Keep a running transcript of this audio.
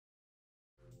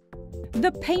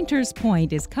The Painter's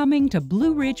Point is coming to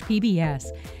Blue Ridge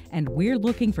PBS, and we're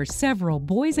looking for several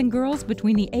boys and girls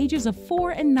between the ages of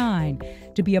 4 and 9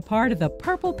 to be a part of the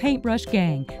Purple Paintbrush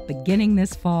Gang beginning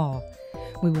this fall.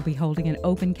 We will be holding an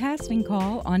open casting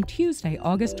call on Tuesday,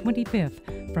 August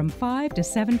 25th from 5 to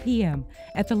 7 p.m.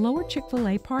 at the lower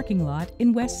Chick-fil-A parking lot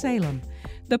in West Salem.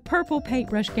 The Purple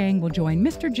Paintbrush Gang will join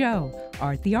Mr. Joe,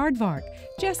 Art the Aardvark,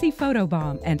 Jessie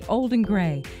Photobomb, and Olden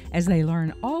Gray as they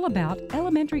learn all about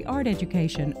elementary art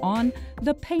education on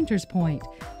The Painter's Point,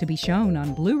 to be shown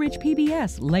on Blue Ridge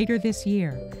PBS later this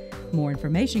year. More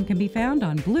information can be found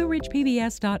on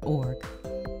blueridgepbs.org.